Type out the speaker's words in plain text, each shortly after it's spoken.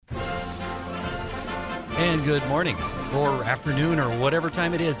And good morning, or afternoon, or whatever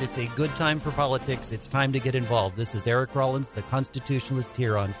time it is. It's a good time for politics. It's time to get involved. This is Eric Rollins, the Constitutionalist,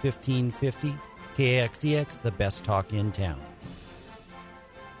 here on 1550 KXEX, the best talk in town.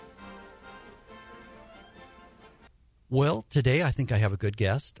 Well, today I think I have a good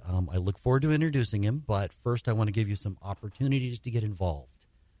guest. I look forward to introducing him, but first I want to give you some opportunities to get involved.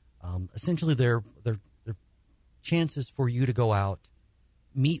 Essentially, they're chances for you to go out,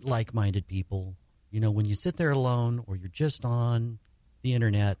 meet like-minded people. You know, when you sit there alone or you're just on the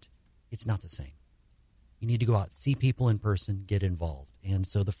internet, it's not the same. You need to go out, see people in person, get involved. And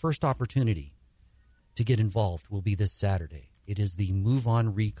so the first opportunity to get involved will be this Saturday. It is the Move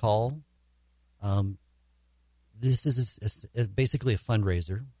On Recall. This is basically a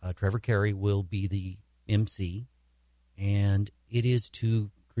fundraiser. Trevor Carey will be the MC, and it is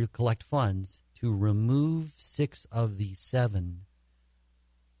to collect funds to remove 6 of the 7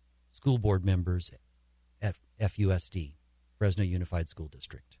 school board members at FUSD, Fresno Unified School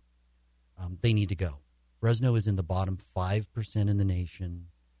District. They need to go. Fresno is in the bottom 5% in the nation.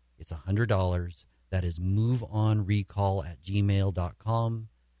 It's $100. That is moveonrecall@gmail.com,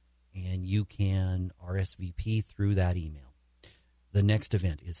 and you can RSVP through that email. The next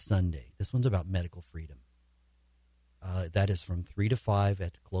event is Sunday. This one's about medical freedom. That is from 3 to 5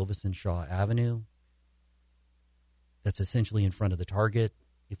 at Clovis and Shaw Avenue. That's essentially in front of the Target.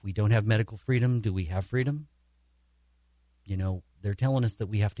 If we don't have medical freedom, do we have freedom? You know, they're telling us that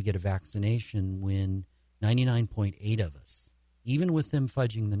we have to get a vaccination when 99.8 of us, even with them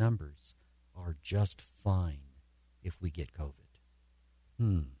fudging the numbers, are just fine if we get COVID.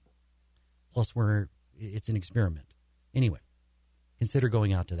 Plus, it's an experiment. Anyway, consider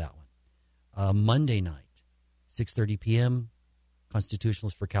going out to that one. Monday night, 6:30 p.m.,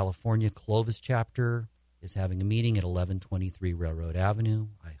 Constitutionalist for California, Clovis chapter is having a meeting at 1123 Railroad Avenue.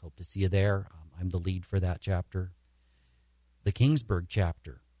 I hope to see you there. I'm the lead for that chapter. The Kingsburg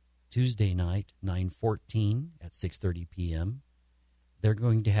chapter, Tuesday night, 9/14 at 6:30 p.m. They're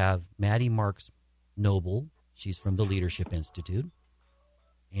going to have Maddie Marks Noble. She's from the Leadership Institute.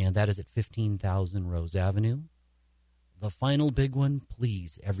 And that is at 15,000 Rose Avenue. The final big one,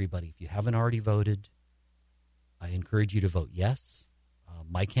 please, everybody, if you haven't already voted, I encourage you to vote yes.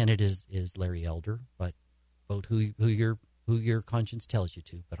 My candidate is Larry Elder, but vote who your conscience tells you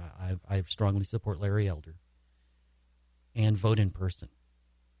to. But I strongly support Larry Elder. And vote in person,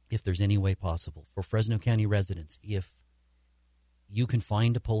 if there's any way possible. For Fresno County residents, if you can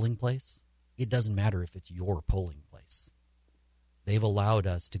find a polling place, it doesn't matter if it's your polling place. They've allowed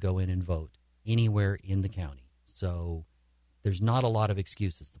us to go in and vote anywhere in the county. So there's not a lot of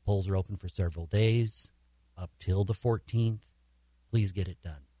excuses. The polls are open for several days, up till the 14th. Please get it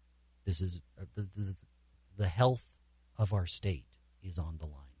done. This is the health of our state is on the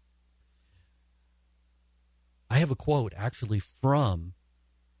line. I have a quote actually from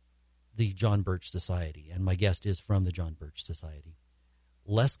the John Birch Society, and my guest is from the John Birch Society.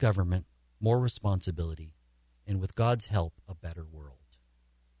 Less government, more responsibility, and with God's help, a better world.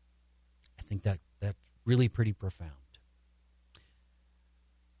 I think that's really pretty profound.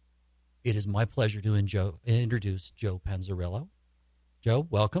 It is my pleasure to introduce Joe Panzarello. Joe,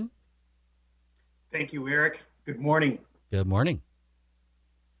 welcome. Thank you, Eric. Good morning. Good morning.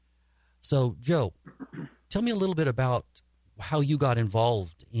 So, Joe, tell me a little bit about how you got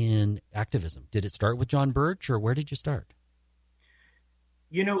involved in activism. Did it start with John Birch, or where did you start?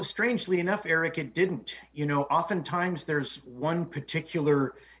 You know, strangely enough, Eric, it didn't. You know, oftentimes there's one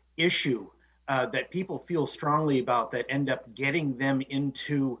particular issue that people feel strongly about that end up getting them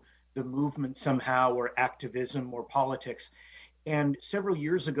into the movement somehow, or activism or politics. And several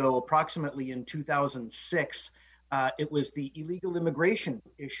years ago, approximately in 2006, it was the illegal immigration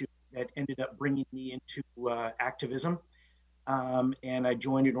issue that ended up bringing me into activism. And I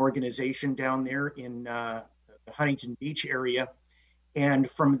joined an organization down there in the Huntington Beach area.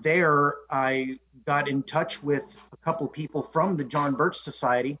 And from there, I got in touch with a couple of people from the John Birch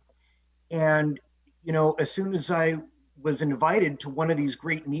Society. And, you know, as soon as I was invited to one of these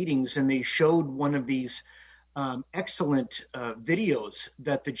great meetings and they showed one of these excellent videos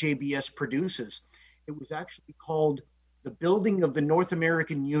that the JBS produces, it was actually called The Building of the North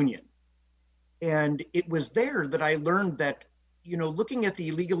American Union. And it was there that I learned that, you know, looking at the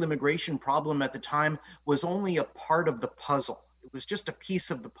illegal immigration problem at the time was only a part of the puzzle. It was just a piece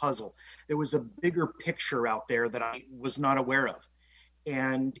of the puzzle. There was a bigger picture out there that I was not aware of.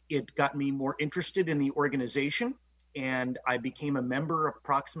 And it got me more interested in the organization. And I became a member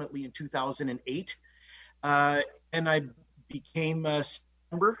approximately in 2008. And I became a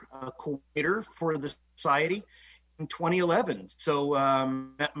member, a coordinator for the society. in 2011. So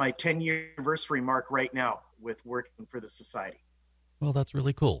at my 10-year anniversary mark right now with working for the society. Well, that's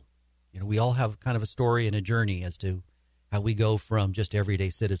really cool. We all have kind of a story and a journey as to how we go from just everyday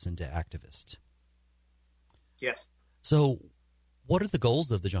citizen to activist. Yes. So what are the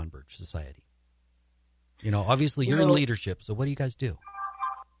goals of the John Birch Society? Obviously you're in leadership, so what do you guys do?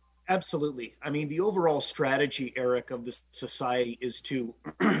 Absolutely. I mean, the overall strategy, Eric, of the society is to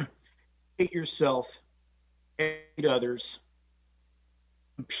hate yourself, hate others,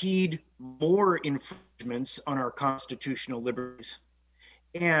 impede more infringements on our constitutional liberties,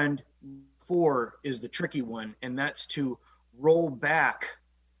 and 4 is the tricky one, and that's to roll back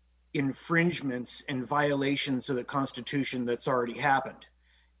infringements and violations of the Constitution that's already happened.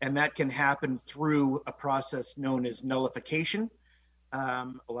 And that can happen through a process known as nullification.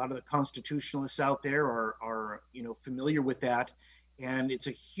 A lot of the constitutionalists out there are familiar with that. And it's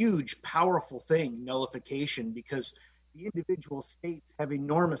a huge, powerful thing, nullification, because the individual states have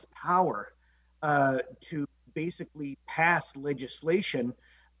enormous power to basically pass legislation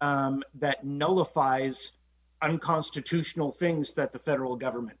that nullifies unconstitutional things that the federal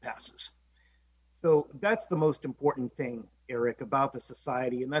government passes. So that's the most important thing, Eric, about the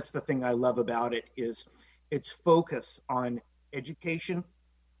society. And that's the thing I love about it is its focus on education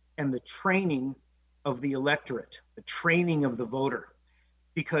and the training of the electorate, the training of the voter.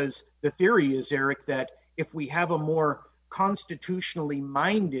 Because the theory is, Eric, that if we have a more constitutionally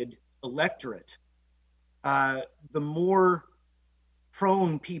minded electorate, the more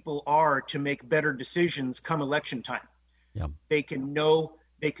prone people are to make better decisions come election time. Yeah. They can know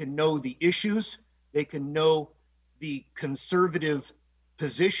the issues, they can know the conservative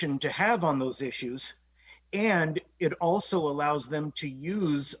position to have on those issues, and it also allows them to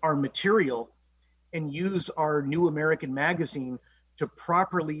use our material and use our New American Magazine to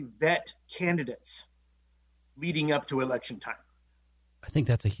properly vet candidates leading up to election time. I think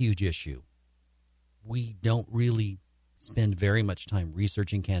that's a huge issue. We don't really spend very much time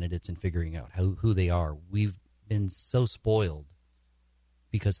researching candidates and figuring out who they are. We've been so spoiled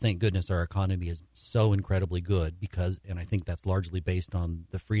because, thank goodness, our economy is so incredibly good and I think that's largely based on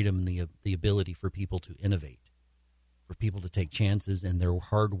the freedom and the ability for people to innovate, for people to take chances, and their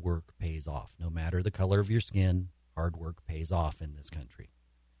hard work pays off. No matter the color of your skin, hard work pays off in this country.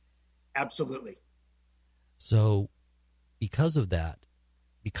 Absolutely. So because of that,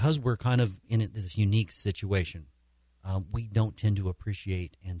 because we're kind of in this unique situation, we don't tend to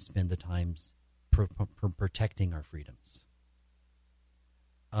appreciate and spend the times protecting our freedoms.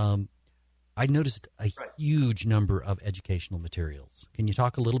 I noticed a huge number of educational materials. Can you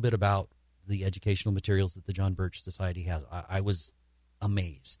talk a little bit about the educational materials that the John Birch Society has? I was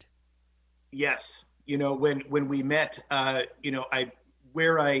amazed. Yes. When we met,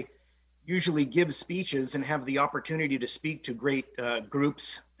 where I usually give speeches and have the opportunity to speak to great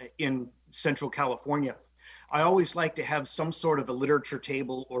groups in Central California, I always like to have some sort of a literature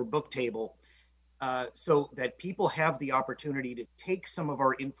table or book table so that people have the opportunity to take some of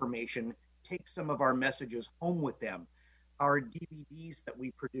our information, take some of our messages home with them, our DVDs that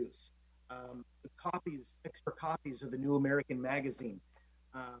we produce, extra copies of the New American Magazine,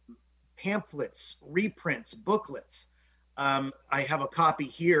 pamphlets, reprints, booklets. I have a copy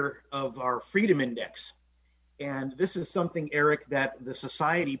here of our Freedom Index. And this is something, Eric, that the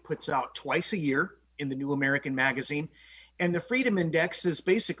Society puts out twice a year in the New American Magazine. And the Freedom Index is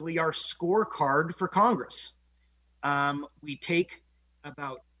basically our scorecard for Congress. We take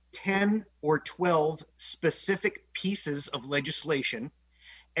about 10 or 12 specific pieces of legislation,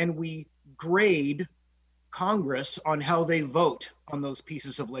 and we grade Congress on how they vote on those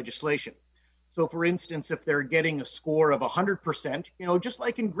pieces of legislation. So, for instance, if they're getting a score of 100%, just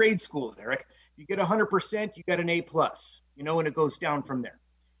like in grade school, Eric, you get 100%, you get an A+, and it goes down from there.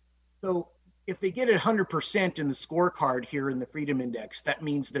 So if they get 100% in the scorecard here in the Freedom Index, that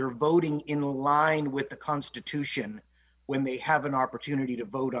means they're voting in line with the Constitution when they have an opportunity to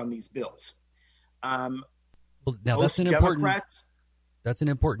vote on these bills. Well, now that's an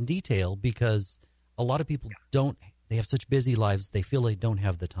important detail, because a lot of people they have such busy lives, they feel they don't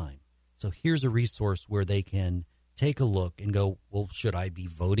have the time. So here's a resource where they can take a look and go, well, should I be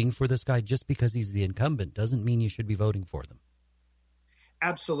voting for this guy? Just because he's the incumbent doesn't mean you should be voting for them.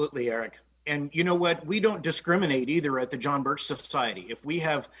 Absolutely, Eric. And you know what? We don't discriminate either at the John Birch Society. If we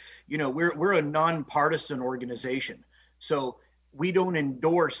have, we're a nonpartisan organization. So we don't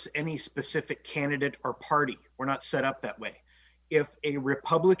endorse any specific candidate or party. We're not set up that way. If a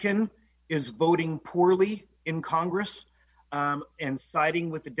Republican is voting poorly in Congress and siding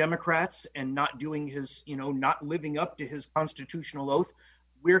with the Democrats and not doing his, not living up to his constitutional oath,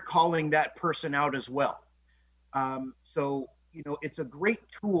 we're calling that person out as well. So, it's a great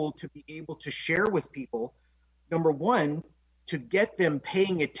tool to be able to share with people. Number one, to get them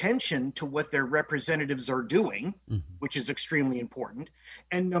paying attention to what their representatives are doing, which is extremely important.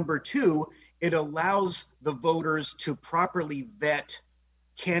 And number two, it allows the voters to properly vet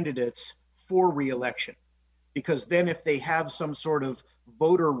candidates for reelection. Because then if they have some sort of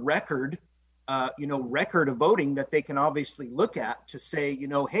voter record, record of voting that they can obviously look at to say,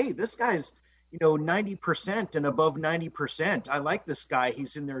 hey, this guy's, 90% and above 90%. I like this guy.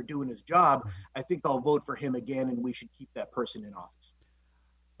 He's in there doing his job. I think I'll vote for him again, and we should keep that person in office.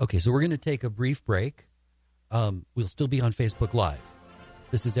 Okay, so we're going to take a brief break. We'll still be on Facebook Live.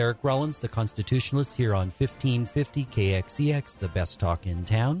 This is Eric Rollins, the Constitutionalist, here on 1550 KXEX, the best talk in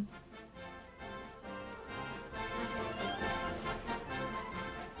town.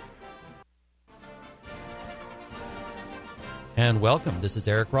 And welcome. This is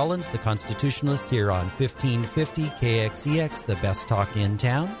Eric Rollins, the Constitutionalist, here on 1550 KXEX, the best talk in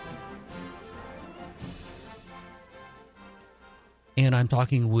town. And I'm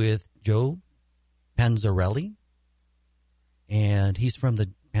talking with Joe Panzarello, and he's from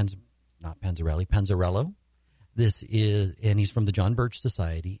the Panzarello. And he's from the John Birch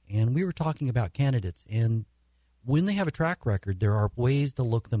Society, and we were talking about candidates, and when they have a track record, there are ways to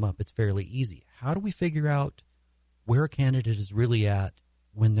look them up. It's fairly easy. How do we figure out where a candidate is really at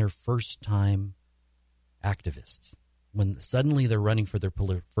when they're first-time activists, when suddenly they're running for their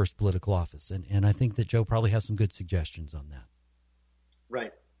first political office? And I think that Joe probably has some good suggestions on that.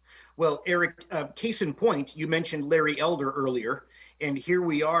 Right. Well, Eric, case in point, you mentioned Larry Elder earlier, and here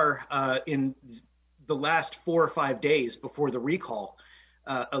we are in the last 4 or 5 days before the recall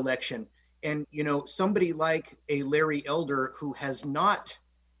election. And, somebody like a Larry Elder who has not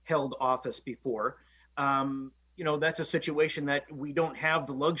held office before, that's a situation that we don't have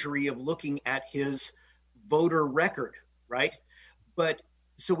the luxury of looking at his voter record, right? But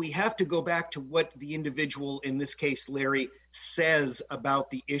so we have to go back to what the individual, in this case, Larry, says about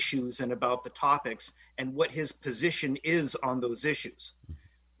the issues and about the topics and what his position is on those issues.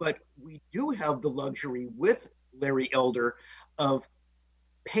 But we do have the luxury with Larry Elder of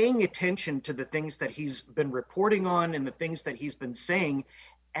paying attention to the things that he's been reporting on and the things that he's been saying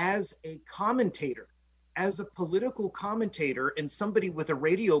as a commentator, as a political commentator and somebody with a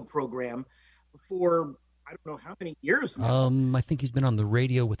radio program for, I don't know how many years now. I think he's been on the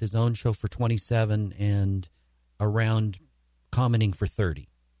radio with his own show for 27 and around commenting for 30.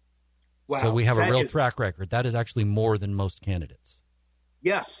 Wow. So we have a real track record. That is actually more than most candidates.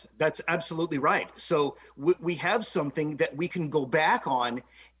 Yes, that's absolutely right. So we have something that we can go back on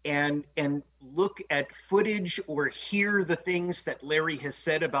and look at footage or hear the things that Larry has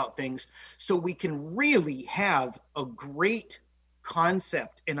said about things, so we can really have a great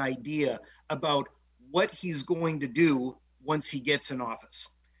concept and idea about what he's going to do once he gets in office,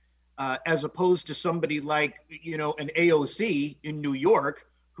 as opposed to somebody like, an AOC in New York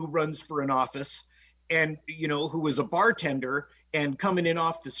who runs for an office and, who is a bartender and coming in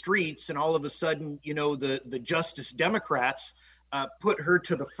off the streets, and all of a sudden, the Justice Democrats put her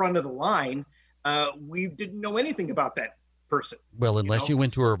to the front of the line. We didn't know anything about that person. Well, unless you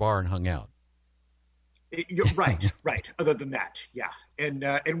went to her bar and hung out. You're right. Other than that, yeah.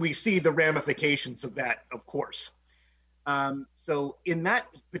 And we see the ramifications of that, of course. So in that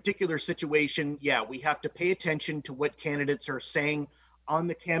particular situation, yeah, we have to pay attention to what candidates are saying on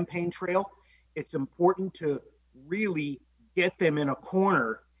the campaign trail. It's important to really get them in a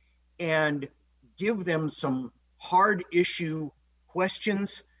corner and give them some hard issue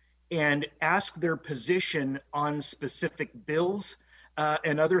questions and ask their position on specific bills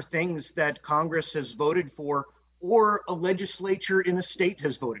and other things that Congress has voted for or a legislature in a state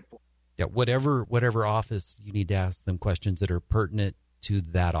has voted for. Yeah, whatever office, you need to ask them questions that are pertinent to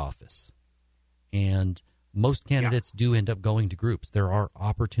that office. And most candidates do end up going to groups. There are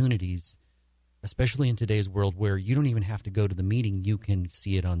opportunities, especially in today's world, where you don't even have to go to the meeting. You can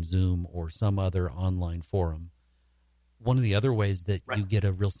see it on Zoom or some other online forum. One of the other ways that you get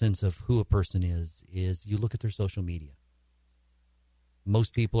a real sense of who a person is you look at their social media.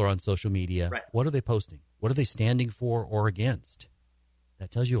 Most people are on social media. Right. What are they posting? What are they standing for or against? That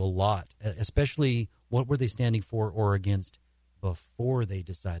tells you a lot, especially what were they standing for or against before they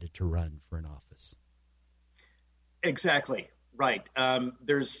decided to run for an office. Exactly. Right.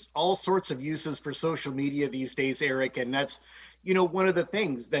 There's all sorts of uses for social media these days, Eric, and that's, one of the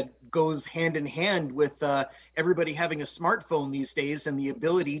things that goes hand in hand with everybody having a smartphone these days and the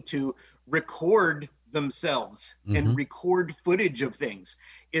ability to record themselves and record footage of things,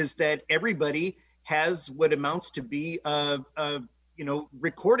 is that everybody has what amounts to be a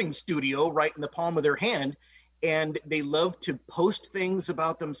recording studio right in the palm of their hand. and they love to post things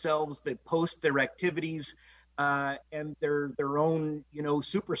about themselves. They post their activities, and they're their own,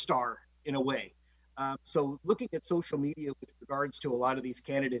 superstar in a way. So looking at social media with regards to a lot of these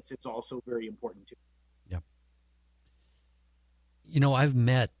candidates, it's also very important too. Yeah. I've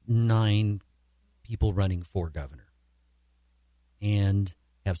met 9 people running for governor and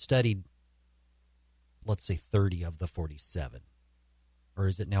have studied, let's say, 30 of the 47. Or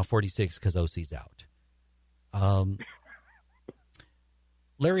is it now 46 because OC's out?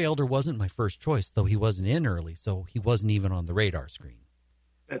 Larry Elder wasn't my first choice, though he wasn't in early, so he wasn't even on the radar screen.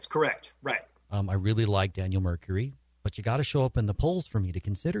 That's correct. Right. I really like Daniel Mercury, but you got to show up in the polls for me to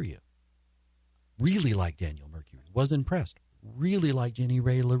consider you. Really like Daniel Mercury. Was impressed. Really like Jenny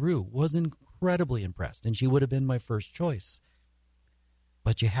Ray LaRue. Was incredibly impressed, and she would have been my first choice.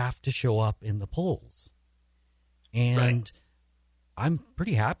 But you have to show up in the polls. And right. I'm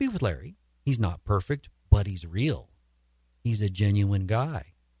pretty happy with Larry. He's not perfect, but he's real. He's a genuine guy.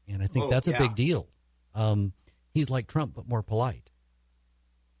 And I think that's a big deal. He's like Trump, but more polite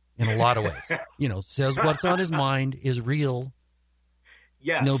in a lot of ways. Says what's on his mind, is real.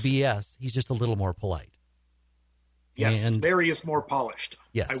 Yes. No BS. He's just a little more polite. Yes, and Larry is more polished,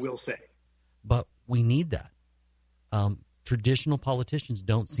 yes, I will say. But we need that. Traditional politicians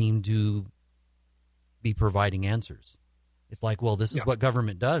don't seem to be providing answers. It's like, well, this is what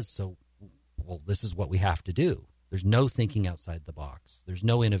government does, so, this is what we have to do. There's no thinking outside the box. There's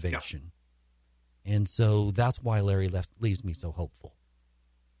no innovation. Yeah. And so that's why Larry leaves me so hopeful.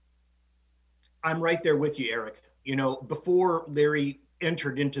 I'm right there with you, Eric. Before Larry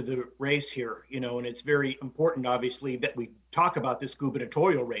entered into the race here, and it's very important, obviously, that we talk about this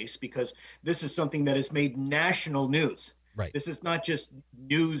gubernatorial race, because this is something that has made national news. Right. This is not just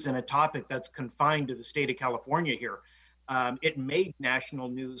news and a topic that's confined to the state of California here. It made national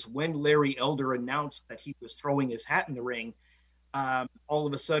news when Larry Elder announced that he was throwing his hat in the ring. All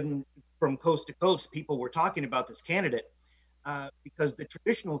of a sudden, from coast to coast, people were talking about this candidate because the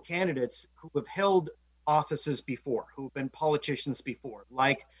traditional candidates who have held offices before, who have been politicians before,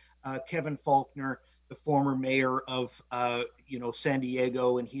 like Kevin Faulconer, the former mayor of San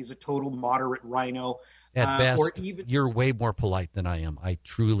Diego, and he's a total moderate rhino. At best, you're way more polite than I am. I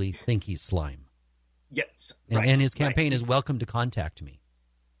truly think he's slime. Yes, and his campaign is welcome to contact me.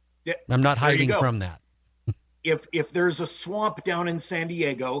 Yeah, I'm not hiding from that. If there's a swamp down in San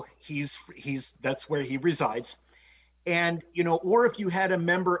Diego, he's that's where he resides. And, or if you had a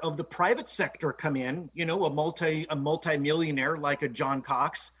member of the private sector come in, a multi-millionaire like a John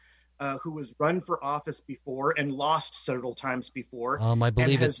Cox, who was run for office before and lost several times before. I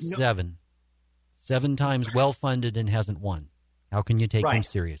believe it's 7. 7 times well-funded and hasn't won. How can you take him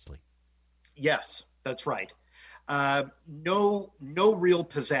seriously? Yes, that's right. No real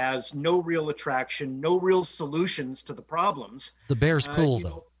pizzazz, no real attraction, no real solutions to the problems. The bear's cool,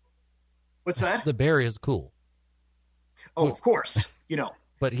 though. What's that? The bear is cool. Oh, of course,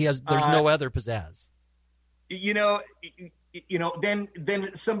 But there's no other pizzazz. Then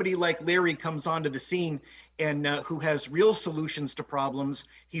somebody like Larry comes onto the scene and who has real solutions to problems.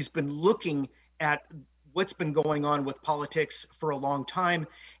 He's been looking at what's been going on with politics for a long time.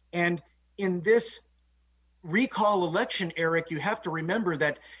 And in this recall election, Eric, you have to remember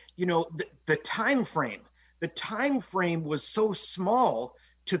that, the time frame was so small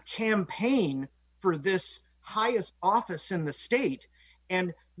to campaign for this highest office in the state,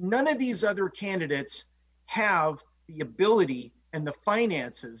 and none of these other candidates have the ability and the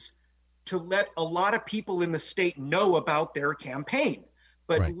finances to let a lot of people in the state know about their campaign.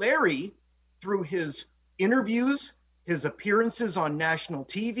 But Larry, through his interviews, his appearances on national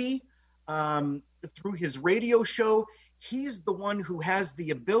TV, through his radio show, he's the one who has the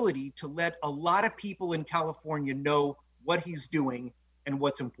ability to let a lot of people in California know what he's doing and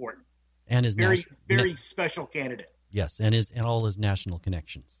what's important. And his very special candidate. Yes, and all his national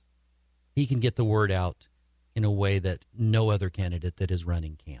connections. He can get the word out in a way that no other candidate that is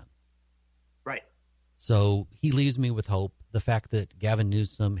running can. Right. So he leaves me with hope. The fact that Gavin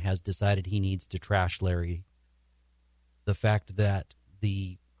Newsom has decided he needs to trash Larry. The fact that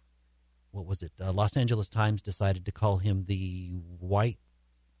the Los Angeles Times decided to call him the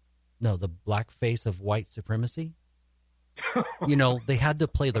black face of white supremacy. They had to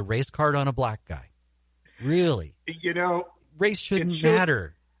play the race card on a black guy. Really? Race shouldn't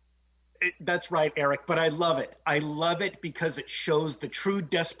matter. That's right, Eric. But I love it. I love it because it shows the true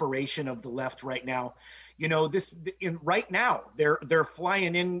desperation of the left right now. Right now they're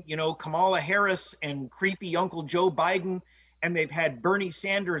flying in, Kamala Harris and creepy Uncle Joe Biden, and they've had Bernie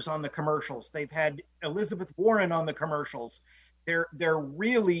Sanders on the commercials. They've had Elizabeth Warren on the commercials. They're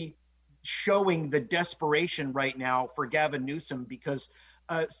really showing the desperation right now for Gavin Newsom, because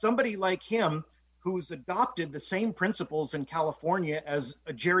somebody like him, who's adopted the same principles in California as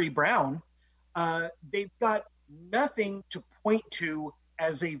Jerry Brown, they've got nothing to point to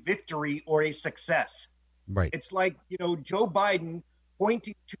as a victory or a success. Right. It's like, Joe Biden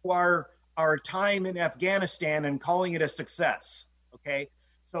pointing to our time in Afghanistan and calling it a success. Okay.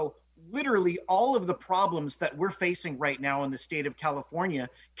 So literally all of the problems that we're facing right now in the state of California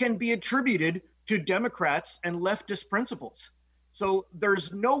can be attributed to Democrats and leftist principles. So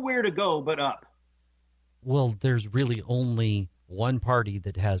there's nowhere to go but up. Well, there's really only one party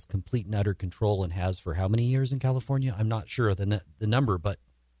that has complete and utter control and has for how many years in California? I'm not sure of the number, but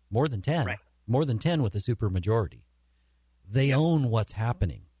more than 10. Right. More than 10 with a supermajority. They own what's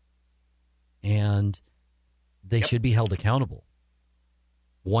happening, and they should be held accountable.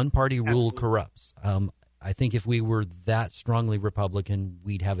 One party rule corrupts. I think if we were that strongly Republican,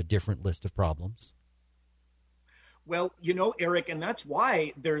 we'd have a different list of problems. Well, Eric, and that's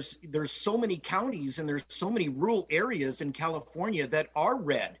why there's so many counties and there's so many rural areas in California that are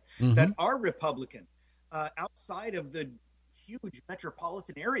red, that are Republican, outside of the huge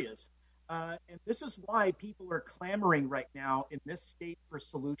metropolitan areas. And this is why people are clamoring right now in this state for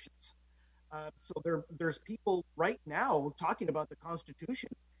solutions. So there's people right now talking about the Constitution.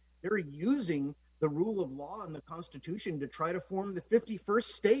 They're using the rule of law and the Constitution to try to form the 51st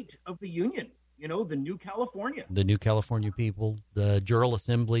state of the Union. The new California. The new California people. The General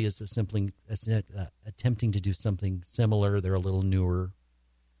Assembly is simply attempting to do something similar. They're a little newer.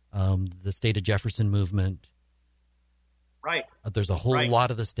 The State of Jefferson movement. Right. There's a whole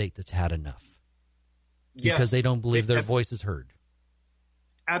lot of the state that's had enough because they don't believe their voice is heard.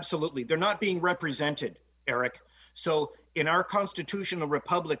 Absolutely. They're not being represented, Eric. So in our constitutional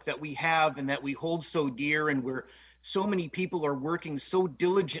republic that we have and that we hold so dear, and where so many people are working so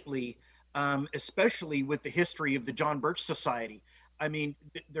diligently, especially with the history of the John Birch Society. I mean,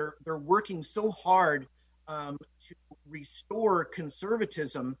 they're working so hard to restore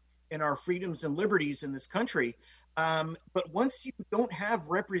conservatism in our freedoms and liberties in this country. But once you don't have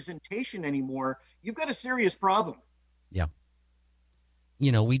representation anymore, you've got a serious problem. Yeah.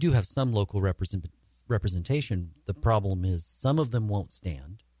 We do have some local representation. The problem is some of them won't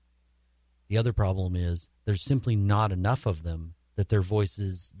stand. The other problem is there's simply not enough of them that their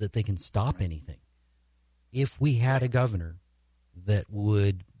voices, that they can stop anything. If we had a governor that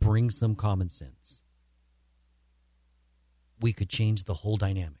would bring some common sense, we could change the whole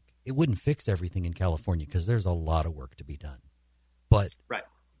dynamic. It wouldn't fix everything in California because there's a lot of work to be done. But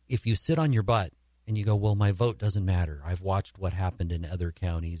if you sit on your butt and you go, well, my vote doesn't matter. I've watched what happened in other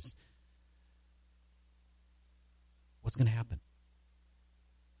counties. What's going to happen?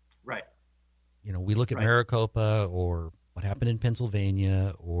 Right. We look at Maricopa or what happened in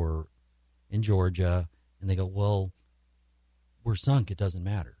Pennsylvania or in Georgia, and they go, well, we're sunk. It doesn't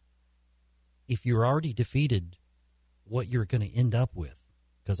matter. If you're already defeated, what you're going to end up with,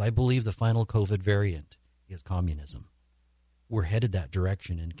 because I believe the final COVID variant is communism. We're headed that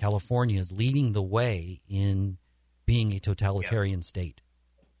direction, and California is leading the way in being a totalitarian state.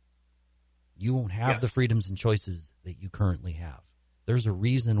 You won't have the freedoms and choices that you currently have. There's a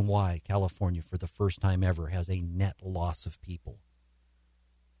reason why California, for the first time ever, has a net loss of people.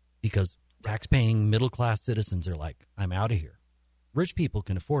 Because tax-paying middle-class citizens are like, I'm out of here. Rich people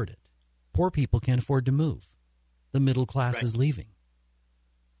can afford it. Poor people can't afford to move. The middle class is leaving.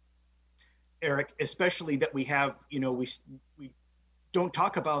 Eric, especially that we have, we don't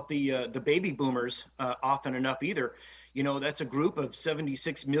talk about the baby boomers often enough either. That's a group of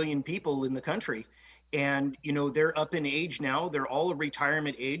 76 million people in the country. And, they're up in age now. They're all of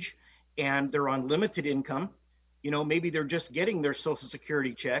retirement age, and they're on limited income. Maybe they're just getting their Social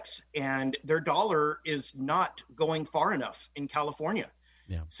Security checks, and their dollar is not going far enough in California.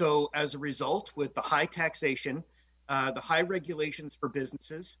 Yeah. So as a result, with the high taxation, the high regulations for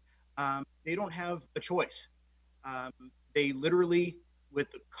businesses, they don't have a choice. They literally, with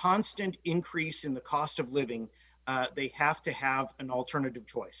the constant increase in the cost of living, they have to have an alternative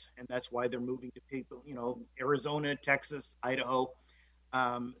choice. And that's why they're moving to people, Arizona, Texas, Idaho,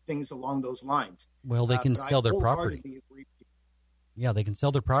 things along those lines. Well, they can sell their property. Yeah, they can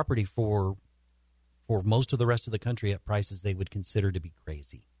sell their property for most of the rest of the country at prices they would consider to be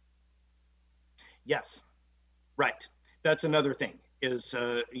crazy. Yes, right. That's another thing is,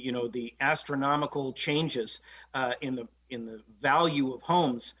 the astronomical changes in the value of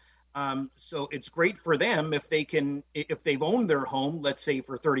homes. So it's great for them if they've owned their home, let's say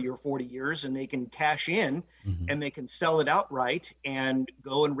for 30 or 40 years, and they can cash in and they can sell it outright and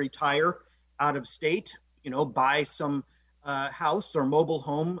go and retire out of state, buy some house or mobile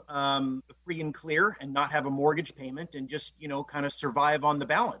home free and clear and not have a mortgage payment and just, kind of survive on the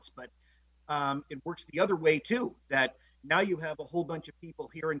balance. But it works the other way too, that now you have a whole bunch of people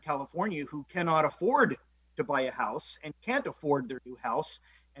here in California who cannot afford to buy a house and can't afford their new house.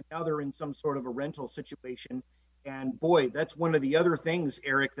 And now they're in some sort of a rental situation. And boy, that's one of the other things,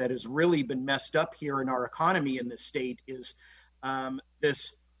 Eric, that has really been messed up here in our economy in this state is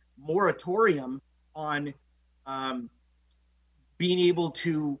this moratorium on being able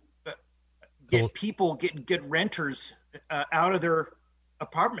to get renters out of their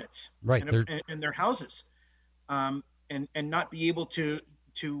apartments, right, and their houses, and not be able to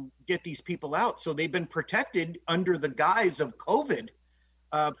get these people out. So they've been protected under the guise of COVID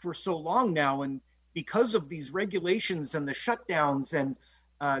for so long now, and because of these regulations and the shutdowns and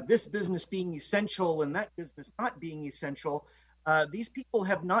this business being essential and that business not being essential, these people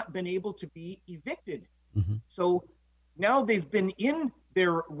have not been able to be evicted. Mm-hmm. So now they've been in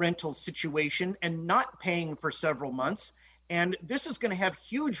their rental situation and not paying for several months. And this is going to have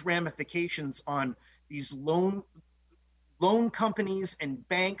huge ramifications on these loan companies and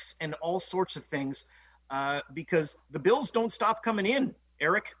banks and all sorts of things because the bills don't stop coming in,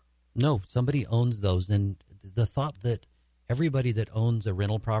 Eric. No, somebody owns those. And the thought that everybody that owns a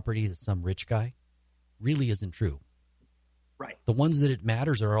rental property is some rich guy really isn't true. Right. The ones that it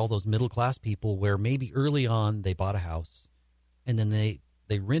matters are all those middle-class people where maybe early on they bought a house and then they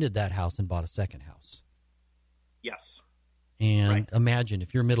rented that house and bought a second house. Yes. And imagine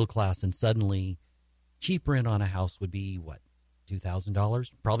if you're middle class and suddenly cheap rent on a house would be, what,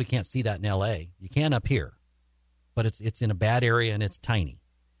 $2,000? Probably can't see that in L.A. You can up here, but it's in a bad area and it's tiny.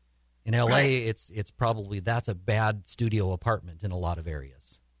 In L.A., it's probably that's a bad studio apartment in a lot of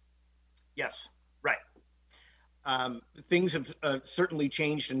areas. Yes, right. Things have certainly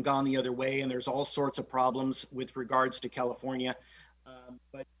changed and gone the other way, and there's all sorts of problems with regards to California.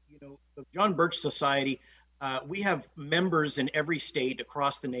 But, the John Birch Society, we have members in every state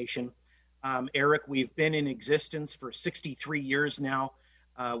across the nation. Eric, we've been in existence for 63 years now,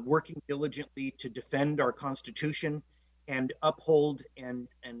 working diligently to defend our Constitution and uphold and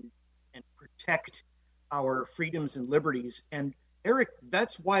protect our freedoms and liberties. And Eric,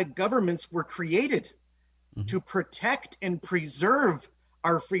 that's why governments were created, to protect and preserve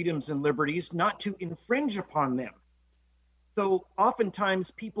our freedoms and liberties, not to infringe upon them. So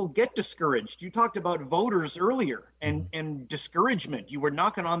oftentimes people get discouraged. You talked about voters earlier and discouragement. You were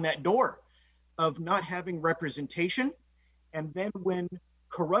knocking on that door of not having representation. And then when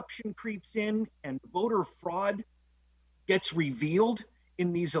corruption creeps in and voter fraud gets revealed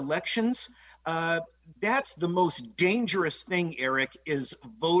in these elections, that's the most dangerous thing, Eric, is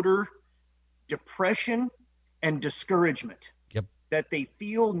voter depression and discouragement. Yep. That they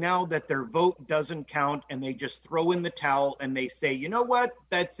feel now that their vote doesn't count and they just throw in the towel and they say, you know what,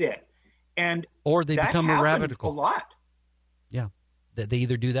 that's it. Or they become a radical. A lot. Yeah. They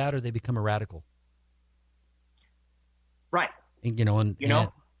either do that or they become a radical. Right. And,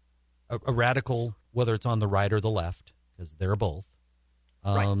 a radical, whether it's on the right or the left, because they're both,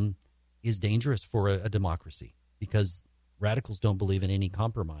 is dangerous for a democracy because radicals don't believe in any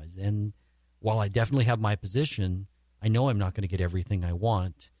compromise. And while I definitely have my position, I know I'm not going to get everything I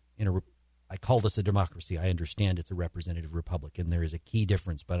want. I call this a democracy. I understand it's a representative republic, and there is a key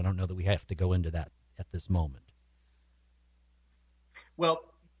difference, but I don't know that we have to go into that at this moment.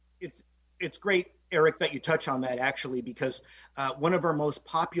 Well, it's great, Eric, that you touch on that, actually, because one of our most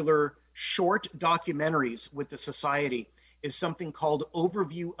popular short documentaries with the Society is something called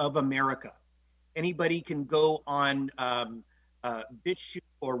Overview of America. Anybody can go on BitChute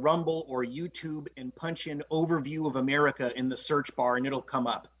or Rumble or YouTube and punch in Overview of America in the search bar and it'll come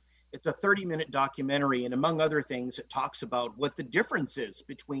up. It's a 30-minute documentary, and among other things, it talks about what the difference is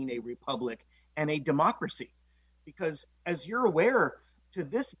between a republic and a democracy. Because as you're aware, to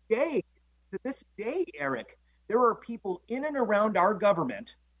this day, Eric, there are people in and around our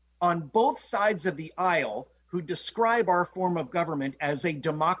government on both sides of the aisle who describe our form of government as a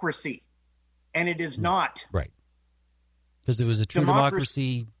democracy, and it is not. Right. Because if it was a true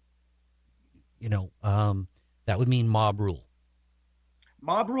democracy, that would mean mob rule.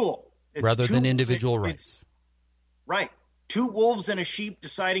 Mob rule. Rather than individual rights. Right. Two wolves and a sheep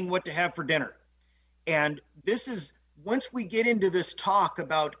deciding what to have for dinner. And this is, once we get into this talk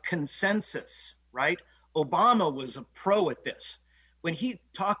about consensus, right? Obama was a pro at this. When he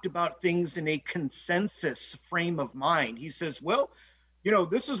talked about things in a consensus frame of mind, he says, well,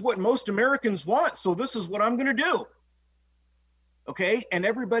 this is what most Americans want, so this is what I'm going to do. Okay? And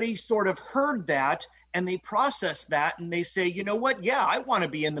everybody sort of heard that, and they process that, and they say, you know what? Yeah, I want to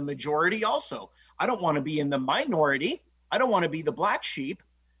be in the majority also. I don't want to be in the minority. I don't want to be the black sheep.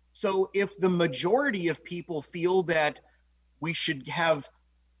 So if the majority of people feel that we should have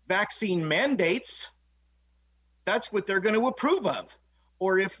vaccine mandates, that's what they're going to approve of.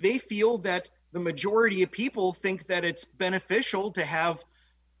 Or if they feel that the majority of people think that it's beneficial to have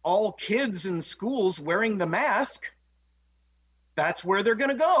all kids in schools wearing the mask, that's where they're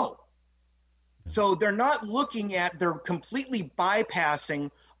going to go. So they're not looking at, they're completely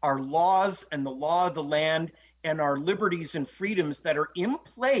bypassing our laws and the law of the land and our liberties and freedoms that are in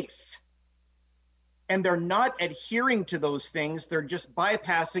place. And they're not adhering to those things. They're just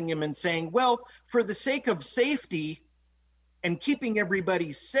bypassing them and saying, well, for the sake of safety and keeping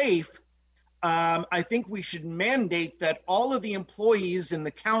everybody safe, I think we should mandate that all of the employees in the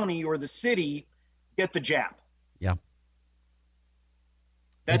county or the city get the jab. Yeah.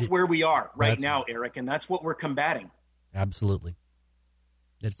 That's where we are right now, Eric, and that's what we're combating. Absolutely.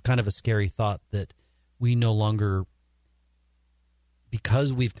 It's kind of a scary thought that we no longer,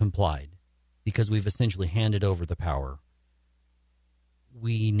 because we've complied, because we've essentially handed over the power,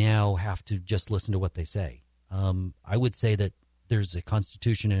 we now have to just listen to what they say. I would say that there's a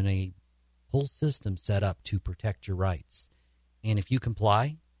constitution and a whole system set up to protect your rights. And if you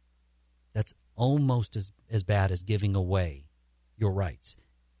comply, that's almost as bad as giving away your rights.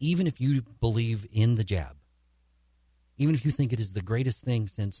 Even if you believe in the jab, even if you think it is the greatest thing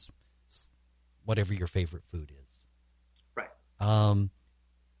since whatever your favorite food is. Right.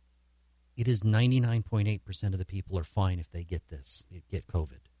 It is 99.8% of the people are fine if they get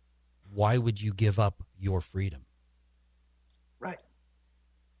COVID. Why would you give up your freedom? Right.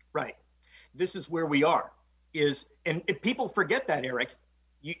 Right. This is where we are. And if people forget that, Eric,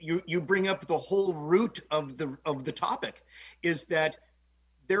 you bring up the whole root of the topic, is that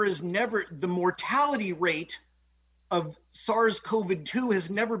there is never, the mortality rate of SARS-CoV-2 has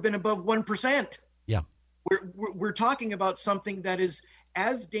never been above 1%. Yeah. We're talking about something that is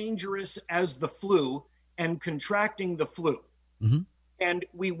as dangerous as the flu and contracting the flu. Mm-hmm. And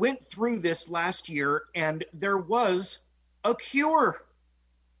we went through this last year, and there was a cure.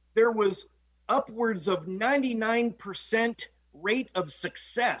 There was upwards of 99% rate of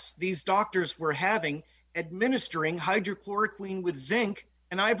success these doctors were having administering hydrochloroquine with zinc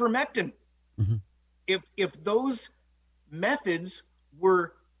and ivermectin. Mm-hmm. If those methods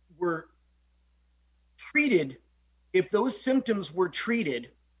were treated, if those symptoms were treated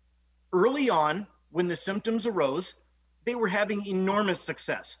early on when the symptoms arose, they were having enormous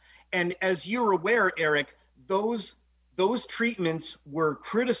success. And as you're aware, Eric, those treatments were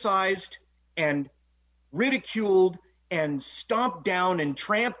criticized and ridiculed and stomped down and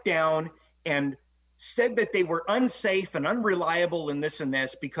tramped down and said that they were unsafe and unreliable and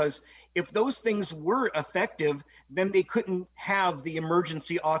this, because if those things were effective, then they couldn't have the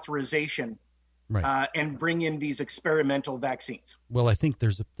emergency authorization, right, and bring in these experimental vaccines. Well, I think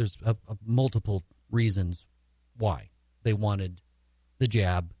there's multiple reasons why they wanted the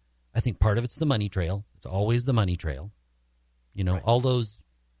jab. I think part of it's the money trail. It's always the money trail. You know, right. All those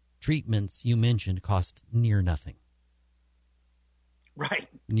treatments you mentioned cost near nothing. Right.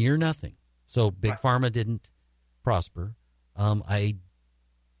 Near nothing. So Big Pharma didn't prosper.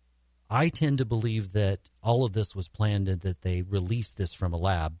 I tend to believe that all of this was planned and that they released this from a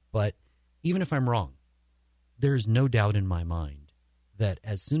lab. But even if I'm wrong, there's no doubt in my mind that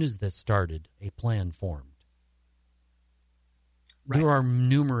as soon as this started, a plan formed. Right. There are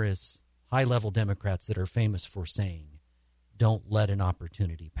numerous high-level Democrats that are famous for saying, don't let an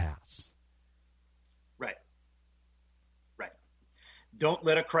opportunity pass. Right. Right. Don't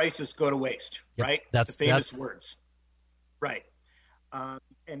let a crisis go to waste, yep. Right? That's the famous words. Right.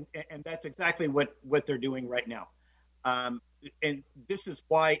 And that's exactly what they're doing right now. And this is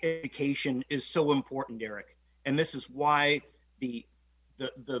why education is so important, Eric. And this is why the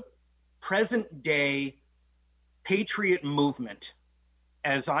present day patriot movement,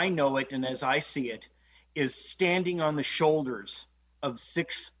 as I know it and as I see it, is standing on the shoulders of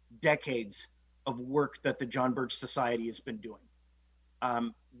 6 decades of work that the John Birch Society has been doing.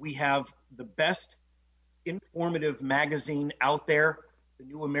 We have the best informative magazine out there, the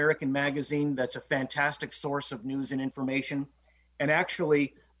New American Magazine. That's a fantastic source of news and information. And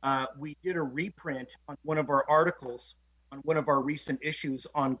actually, we did a reprint on one of our articles on one of our recent issues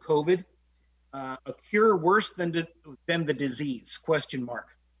on COVID, a cure worse than the disease, ?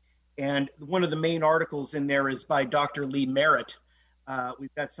 And one of the main articles in there is by Dr. Lee Merritt.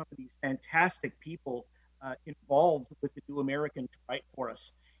 We've got some of these fantastic people involved with the New American to write for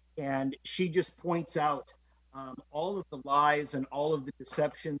us. And she just points out all of the lies and all of the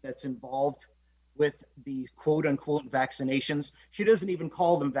deception that's involved with the quote unquote vaccinations. She doesn't even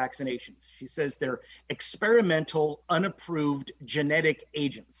call them vaccinations. She says they're experimental, unapproved genetic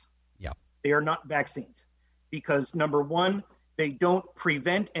agents. Yeah. They are not vaccines because, number one, they don't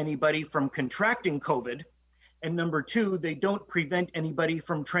prevent anybody from contracting COVID. And number two, they don't prevent anybody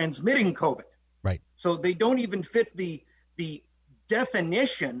from transmitting COVID. Right. So they don't even fit the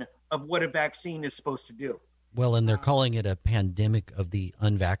definition of what a vaccine is supposed to do. Well, and they're calling it a pandemic of the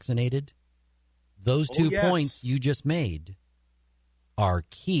unvaccinated. Those two points you just made are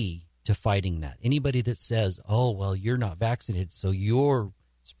key to fighting that. Anybody that says, oh, well, you're not vaccinated, so you're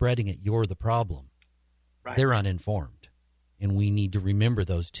spreading it, you're the problem, right, they're uninformed. And we need to remember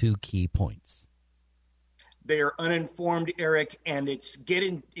those two key points. They are uninformed, Eric, and it's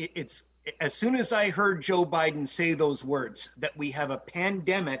as soon as I heard Joe Biden say those words, that we have a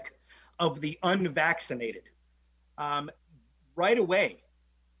pandemic of the unvaccinated, right away,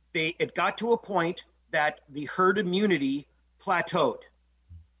 it got to a point that the herd immunity plateaued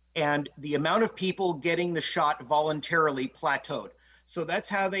and the amount of people getting the shot voluntarily plateaued. So that's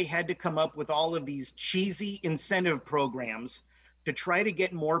how they had to come up with all of these cheesy incentive programs to try to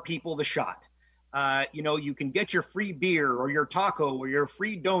get more people the shot. You can get your free beer or your taco or your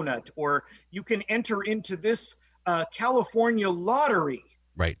free donut, or you can enter into this California lottery,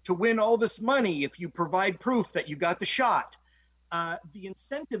 right, to win all this money if you provide proof that you got the shot. The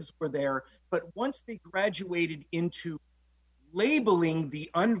incentives were there, but once they graduated into labeling the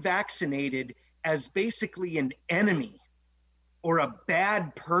unvaccinated as basically an enemy or a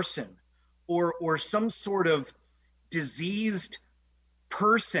bad person or some sort of diseased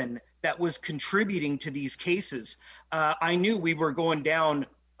person that was contributing to these cases, I knew we were going down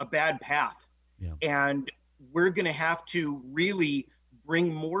a bad path. Yeah. And we're going to have to really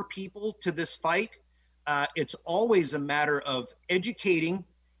bring more people to this fight. It's always a matter of educating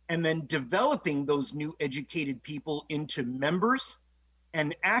and then developing those new educated people into members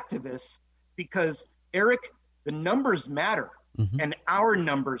and activists, because, Eric, the numbers matter, and our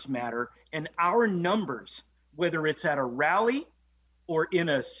numbers matter, and our numbers, whether it's at a rally or in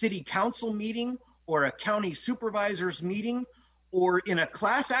a city council meeting or a county supervisor's meeting or in a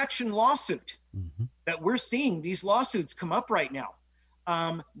class action lawsuit that we're seeing these lawsuits come up right now.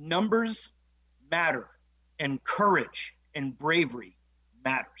 Numbers matter, and courage and bravery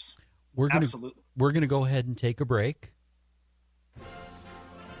matters. Absolutely. We're going to go ahead and take a break.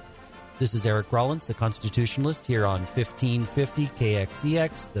 This is Eric Rollins, the Constitutionalist, here on 1550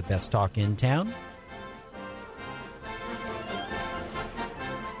 KXEX, the best talk in town.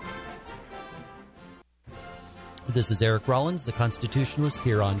 This is Eric Rollins, the Constitutionalist,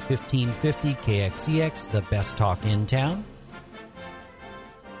 here on 1550 KXEX, the best talk in town.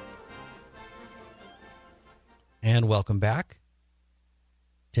 And welcome back.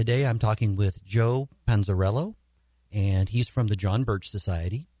 Today I'm talking with Joe Panzarello, and he's from the John Birch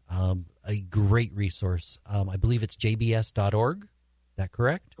Society, a great resource. I believe it's jbs.org. Is that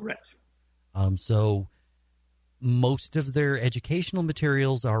correct? Correct. So most of their educational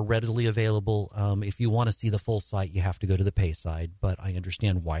materials are readily available. If you want to see the full site, you have to go to the pay side, but I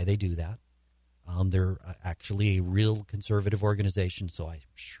understand why they do that. They're actually a real conservative organization, so I'm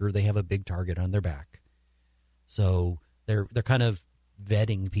sure they have a big target on their back. So they're kind of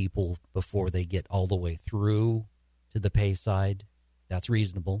vetting people before they get all the way through to the pay side. That's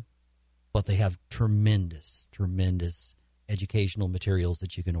reasonable. But they have tremendous, tremendous educational materials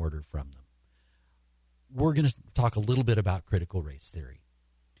that you can order from them. We're going to talk a little bit about critical race theory.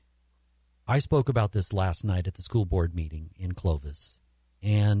 I spoke about this last night at the school board meeting in Clovis,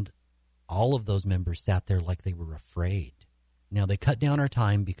 and all of those members sat there like they were afraid. Now, they cut down our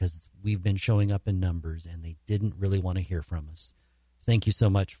time because we've been showing up in numbers, and they didn't really want to hear from us. Thank you so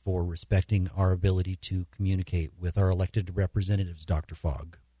much for respecting our ability to communicate with our elected representatives, Dr.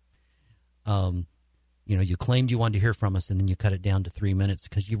 Fogg. You claimed you wanted to hear from us, and then you cut it down to 3 minutes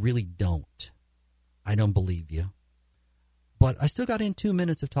because you really don't. I don't believe you. But I still got in 2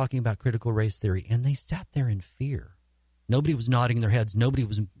 minutes of talking about critical race theory, and they sat there in fear. Nobody was nodding their heads. Nobody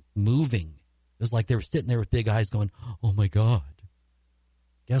was moving. It was like they were sitting there with big eyes going, oh, my God.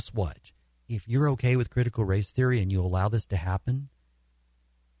 Guess what? If you're okay with critical race theory and you allow this to happen,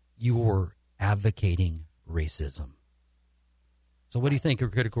 you're advocating racism. So what do you think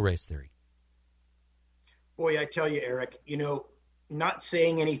of critical race theory? Boy, I tell you, Eric, not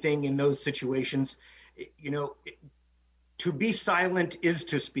saying anything in those situations, to be silent is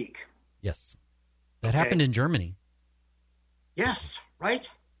to speak. Yes. That happened in Germany. Yes, right?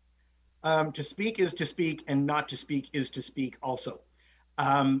 To speak is to speak, and not to speak is to speak also.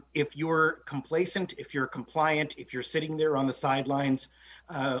 If you're complacent, if you're compliant, if you're sitting there on the sidelines,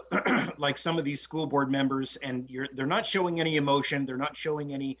 like some of these school board members, and they're not showing any emotion, they're not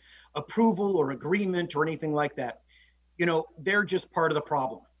showing any approval or agreement or anything like that, they're just part of the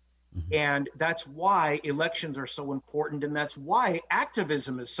problem. Mm-hmm. And that's why elections are so important. And that's why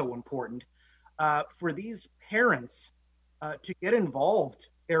activism is so important for these parents to get involved,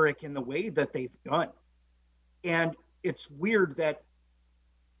 Eric, in the way that they've done. And it's weird that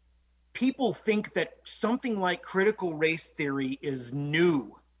people think that something like critical race theory is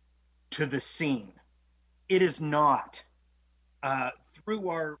new to the scene. It is not. Through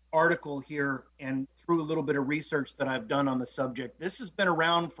our article here and through a little bit of research that I've done on the subject, this has been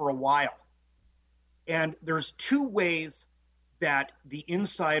around for a while. And there's two ways that the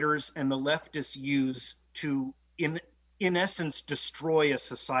insiders and the leftists use to, in essence, destroy a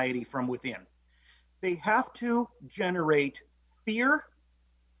society from within. They have to generate fear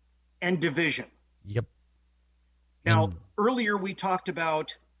and division. Yep. Now, earlier we talked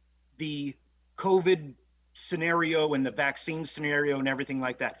about the COVID scenario and the vaccine scenario and everything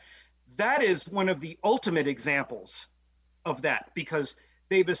like that. That is one of the ultimate examples of that, because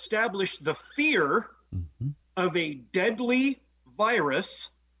they've established the fear of a deadly virus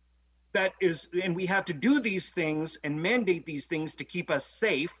that is, and we have to do these things and mandate these things to keep us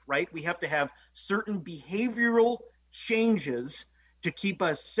safe, right? We have to have certain behavioral changes to keep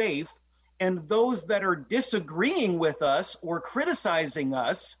us safe. And those that are disagreeing with us or criticizing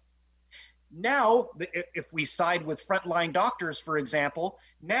us, now, if we side with frontline doctors, for example,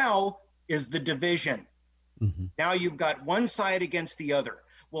 now is the division. Mm-hmm. Now you've got one side against the other.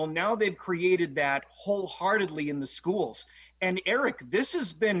 Well, now they've created that wholeheartedly in the schools. And Eric, this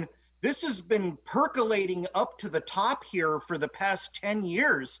has been percolating up to the top here for the past 10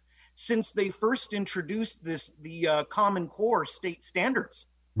 years since they first introduced the Common Core state standards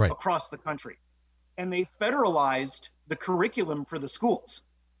across the country. And they federalized the curriculum for the schools.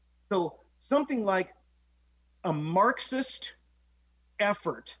 So something like a Marxist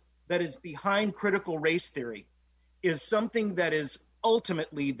effort that is behind critical race theory is something that is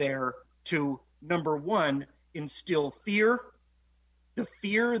ultimately there to, number one, instill fear, the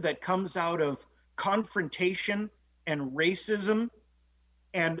fear that comes out of confrontation and racism,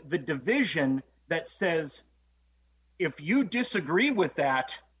 and the division that says, if you disagree with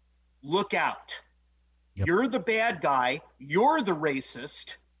that, look out. Yep. You're the bad guy, you're the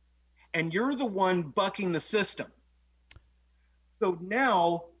racist, and you're the one bucking the system. So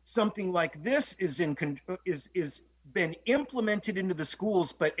now something like this is been implemented into the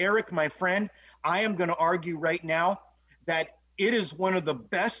schools. But Eric, my friend, I am going to argue right now that it is one of the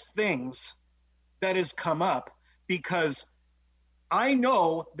best things that has come up, because I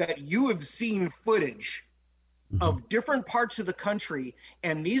know that you have seen footage of different parts of the country,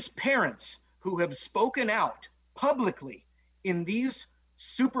 and these parents who have spoken out publicly in these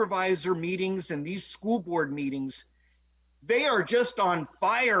supervisor meetings and these school board meetings, they are just on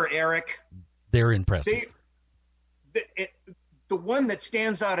fire, Eric. They're impressive. The one that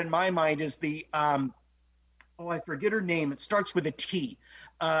stands out in my mind is the, I forget her name. It starts with a T.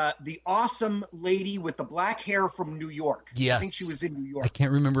 The awesome lady with the black hair from New York. Yes. I think she was in New York. I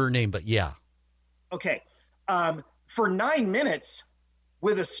can't remember her name, but yeah. Okay. For 9 minutes,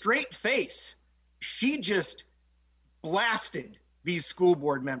 with a straight face, she just blasted these school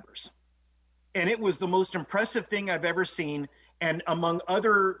board members. And it was the most impressive thing I've ever seen. And among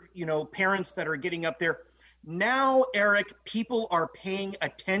other, parents that are getting up there, now, Eric, people are paying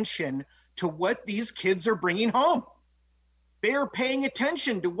attention to what these kids are bringing home. They are paying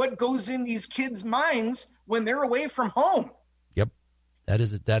attention to what goes in these kids' minds when they're away from home. Yep. That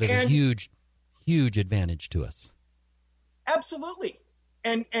is a huge, huge advantage to us. Absolutely.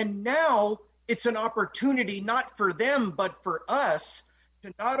 And now it's an opportunity not for them, but for us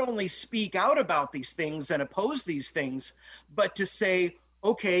to not only speak out about these things and oppose these things, but to say,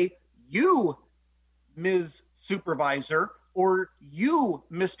 okay, you, Ms. Supervisor, or you,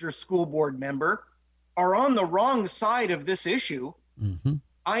 Mr. School Board Member, are on the wrong side of this issue. Mm-hmm.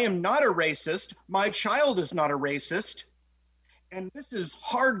 I am not a racist. My child is not a racist. And this is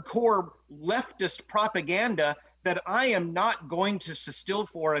hardcore leftist propaganda that I am not going to still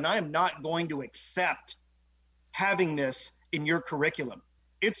for, and I am not going to accept having this in your curriculum.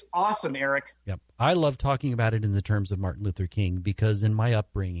 It's awesome, Eric. Yep. I love talking about it in the terms of Martin Luther King, because in my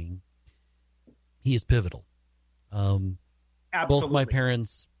upbringing, he is pivotal. Absolutely. Both my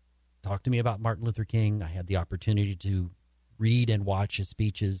parents talked to me about Martin Luther King. I had the opportunity to read and watch his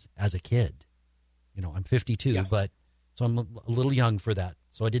speeches as a kid. I'm 52, yes. But so I'm a little young for that.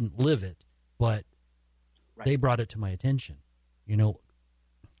 So I didn't live it, but right. They brought it to my attention.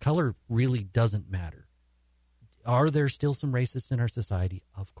 Color really doesn't matter. Are there still some racists in our society?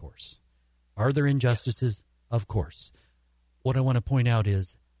 Of course. Are there injustices? Of course. What I want to point out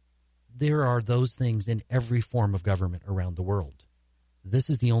is there are those things in every form of government around the world. This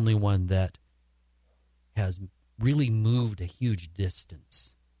is the only one that has really moved a huge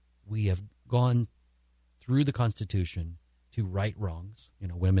distance. We have gone through the Constitution to right wrongs.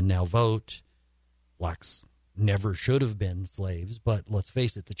 Women now vote. Blacks never should have been slaves, but let's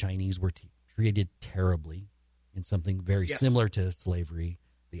face it, the Chinese were treated terribly in something very similar to slavery.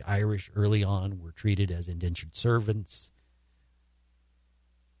 The Irish early on were treated as indentured servants.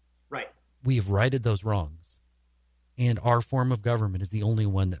 Right. We have righted those wrongs, and our form of government is the only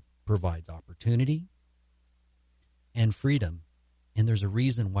one that provides opportunity and freedom, and there's a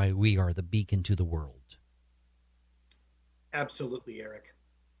reason why we are the beacon to the world. Absolutely, Eric.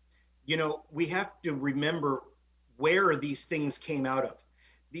 We have to remember where these things came out of.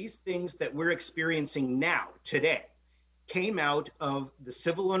 These things that we're experiencing now, today, came out of the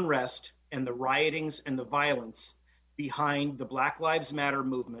civil unrest and the riotings and the violence behind the Black Lives Matter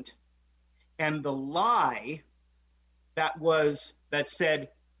movement, and the lie that said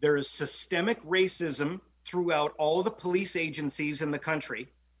there is systemic racism throughout all the police agencies in the country.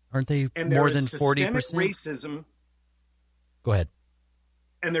 Aren't they and more than 40%? Racism. Go ahead.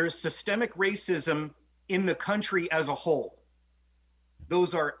 And there is systemic racism in the country as a whole.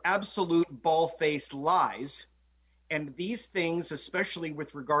 Those are absolute bald-faced lies. And these things, especially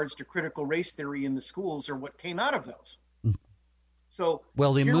with regards to critical race theory in the schools, are what came out of those. So,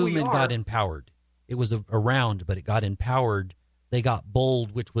 well, the movement got empowered. It was around, but it got empowered. They got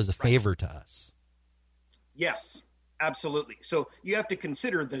bold, which was a favor to us. Yes, absolutely. So you have to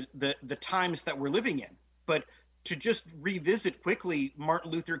consider the times that we're living in. But to just revisit quickly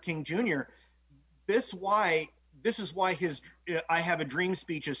Martin Luther King Jr., this is why his I Have a Dream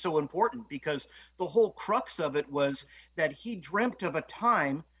speech is so important, because the whole crux of it was that he dreamt of a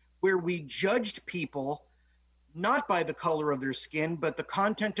time where we judged people not by the color of their skin, but the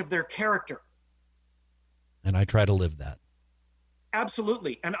content of their character. And I try to live that.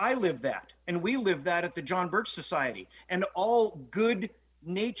 Absolutely. And I live that. And we live that at the John Birch Society. And all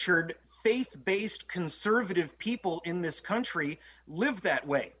good-natured, faith-based, conservative people in this country live that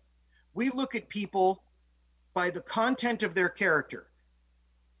way. We look at people by the content of their character.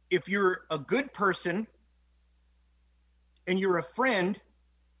 If you're a good person and you're a friend,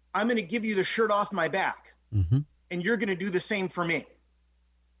 I'm going to give you the shirt off my back. Mm-hmm. And you're going to do the same for me,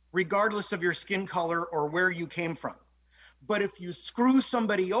 regardless of your skin color or where you came from. But if you screw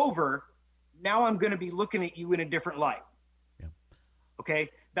somebody over, now I'm going to be looking at you in a different light. Yeah. Okay?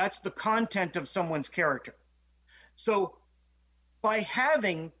 That's the content of someone's character. So by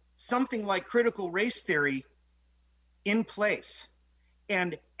having something like critical race theory in place,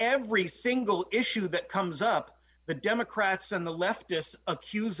 and every single issue that comes up, the Democrats and the leftists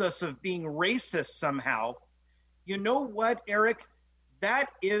accuse us of being racist somehow. You know what, Eric? That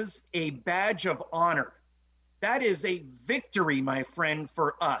is a badge of honor. That is a victory, my friend,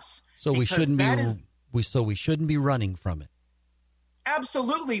 for us. So we shouldn't be running from it.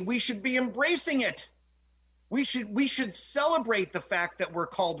 Absolutely, we should be embracing it. We should celebrate the fact that we're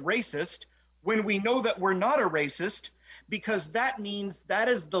called racist when we know that we're not a racist, because that means that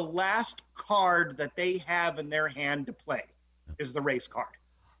is the last card that they have in their hand to play, is the race card.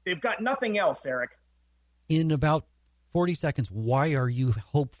 They've got nothing else, Eric. In about 40 seconds, why are you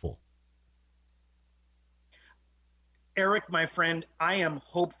hopeful? Eric, my friend, I am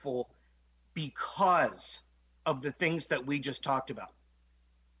hopeful because of the things that we just talked about.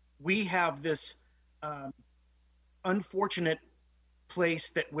 We have this unfortunate place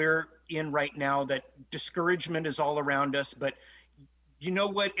that we're in right now, that discouragement is all around us. But you know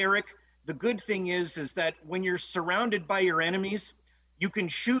what, Eric? The good thing is that when you're surrounded by your enemies, you can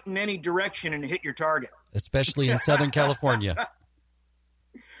shoot in any direction and hit your target. Especially in Southern California.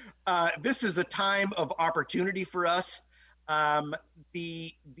 This is a time of opportunity for us.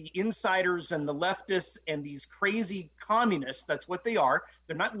 The insiders and the leftists and these crazy communists, that's what they are.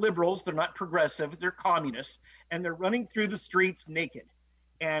 They're not liberals. They're not progressive. They're communists. And they're running through the streets naked.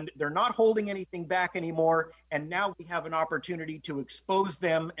 And they're not holding anything back anymore. And now we have an opportunity to expose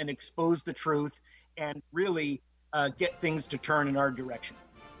them and expose the truth and really get things to turn in our direction.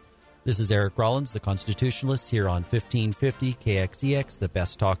 This is Eric Rollins, the Constitutionalist, here on 1550 KXEX, the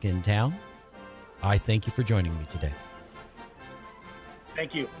best talk in town. I thank you for joining me today.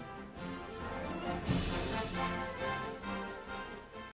 Thank you.